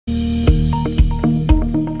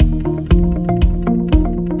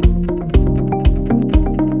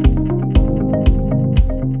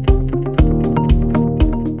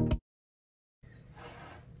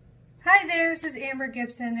Amber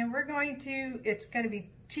Gibson, and it's going to be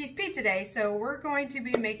cheese pizza day, so we're going to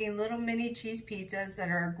be making little mini cheese pizzas that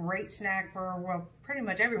are a great snack for, well, pretty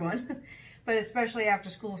much everyone, but especially after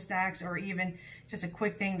school snacks, or even just a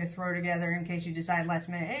quick thing to throw together in case you decide last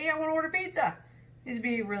minute, hey, I want to order pizza. These would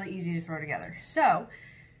be really easy to throw together. So,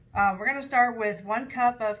 we're going to start with 1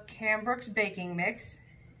 cup of Cambrooks baking mix,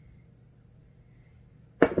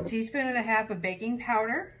 1.5 teaspoons of baking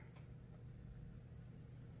powder,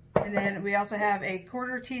 and then we also have a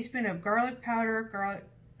 1/4 teaspoon of garlic powder,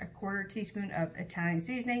 a 1/4 teaspoon of Italian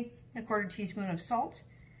seasoning, and a 1/4 teaspoon of salt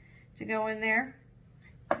to go in there.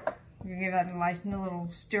 You're gonna give that a nice little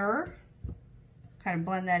stir. Kind of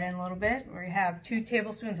blend that in a little bit. We have 2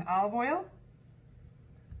 tablespoons of olive oil.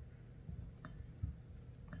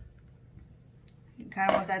 You kind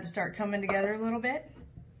of want that to start coming together a little bit.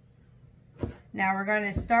 Now we're going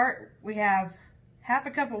to start, we have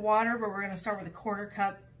 1/2 cup of water, but we're going to start with a 1/4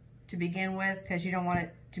 cup to begin with, because you don't want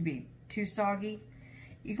it to be too soggy.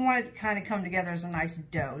 You can want it to kind of come together as a nice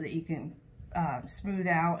dough that you can smooth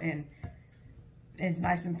out and is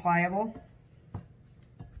nice and pliable.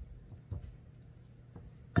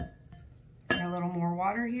 And a little more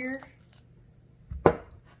water here.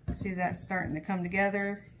 See that starting to come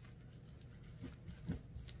together.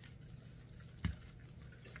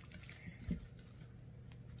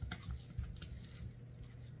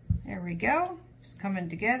 There we go. It's coming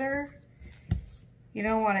together. You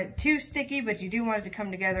don't want it too sticky, but you do want it to come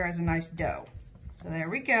together as a nice dough. So there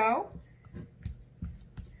we go.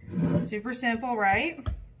 Super simple, right?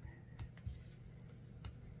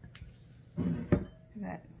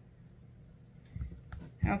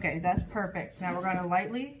 Okay, that's perfect. Now we're going to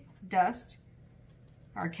lightly dust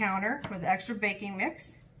our counter with extra baking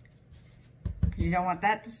mix, because you don't want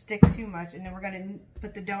that to stick too much. And then we're going to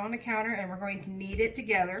put the dough on the counter, and we're going to knead it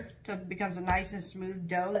together until it becomes a nice and smooth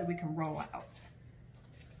dough that we can roll out.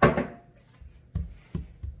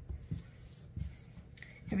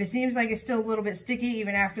 If it seems like it's still a little bit sticky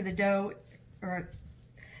even after the dough or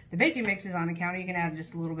the baking mix is on the counter, you can add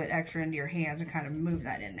just a little bit extra into your hands and kind of move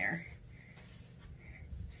that in there.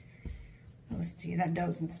 Let's see, that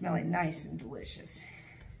dough's smelling nice and delicious.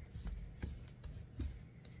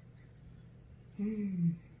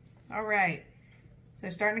 All right, so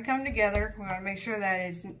it's starting to come together. We want to make sure that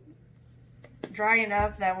it's dry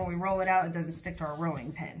enough that when we roll it out, it doesn't stick to our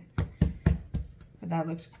rolling pin. But that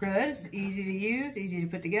looks good. It's easy to use, easy to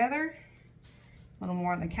put together. A little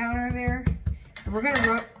more on the counter there. And we're going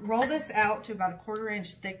to roll this out to about a 1/4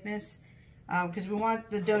 inch thickness, because we want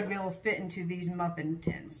the dough to be able to fit into these muffin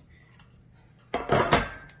tins.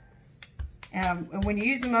 And when you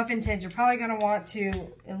use the muffin tins, you're probably going to want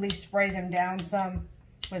to at least spray them down some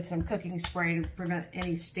with some cooking spray to prevent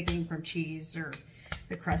any sticking from cheese or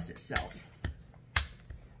the crust itself.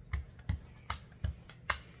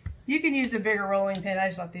 You can use a bigger rolling pin. I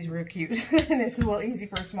just thought these were cute. And it's a little easy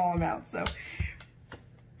for a small amount. So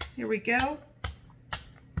here we go.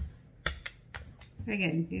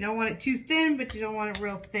 Again, you don't want it too thin, but you don't want it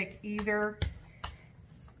real thick either.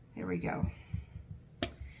 There we go.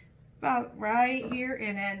 About right here.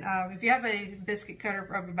 And then if you have a biscuit cutter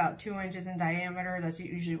of about 2 inches in diameter, that's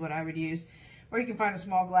usually what I would use. Or you can find a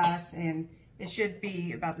small glass, and it should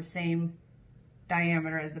be about the same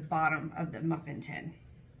diameter as the bottom of the muffin tin.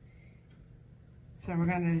 So we're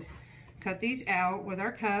going to cut these out with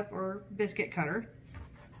our cup or biscuit cutter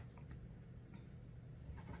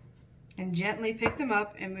and gently pick them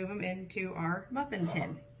up and move them into our muffin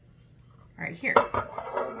tin right here.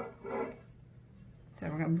 So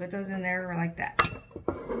we're going to put those in there like that.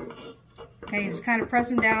 Okay, just kind of press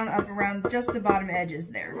them down up around just the bottom edges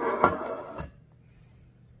there.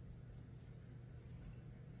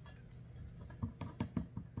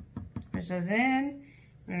 Push those in.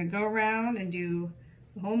 We're going to go around and do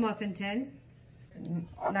the whole muffin tin,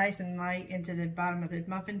 nice and light into the bottom of the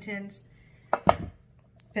muffin tins.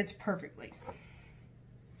 Fits perfectly.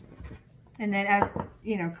 And then as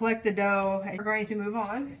you know, collect the dough, we're going to move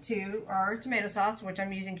on to our tomato sauce, which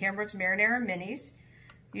I'm using Cambrooks Marinara Minis.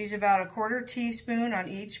 Use about a 1/4 teaspoon on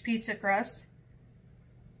each pizza crust.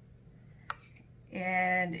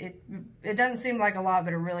 And it doesn't seem like a lot,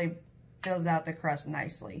 but it really fills out the crust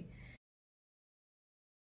nicely.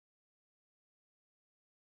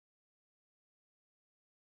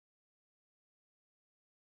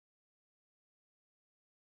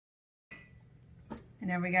 And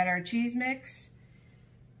then we got our cheese mix.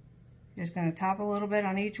 Just going to top a little bit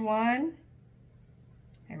on each one.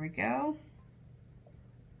 There we go.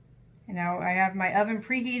 And now I have my oven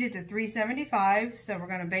preheated to 375, so we're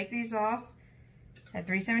going to bake these off at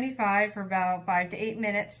 375 for about 5 to 8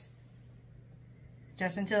 minutes,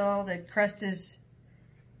 just until the crust is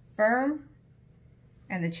firm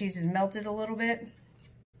and the cheese is melted a little bit.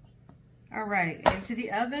 All right, into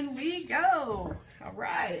the oven we go. All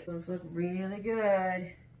right, those look really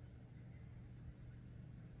good.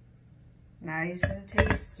 Nice and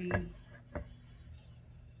tasty.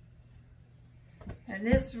 And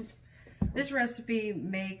this recipe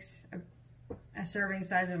makes a serving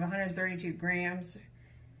size of 132 grams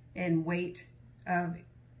in weight of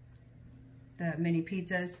the mini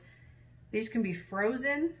pizzas. These can be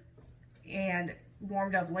frozen and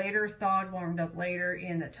warmed up later, thawed, warmed up later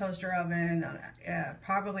in a toaster oven.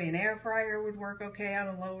 Probably an air fryer would work okay on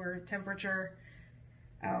a lower temperature.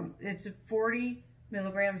 It's 40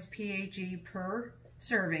 milligrams PHE per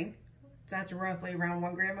serving. So that's roughly around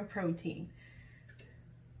 1 gram of protein.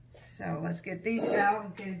 So let's get these out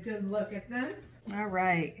and get a good look at them. All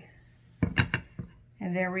right.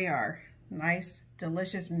 And there we are. Nice,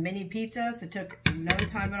 delicious mini pizzas. It took no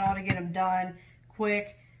time at all to get them done.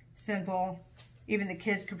 Quick, simple. Even the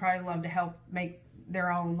kids could probably love to help make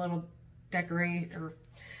their own little decorate or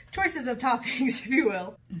choices of toppings, if you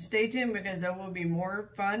will. Stay tuned because there will be more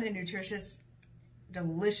fun and nutritious,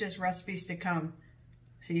 delicious recipes to come.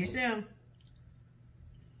 See you soon.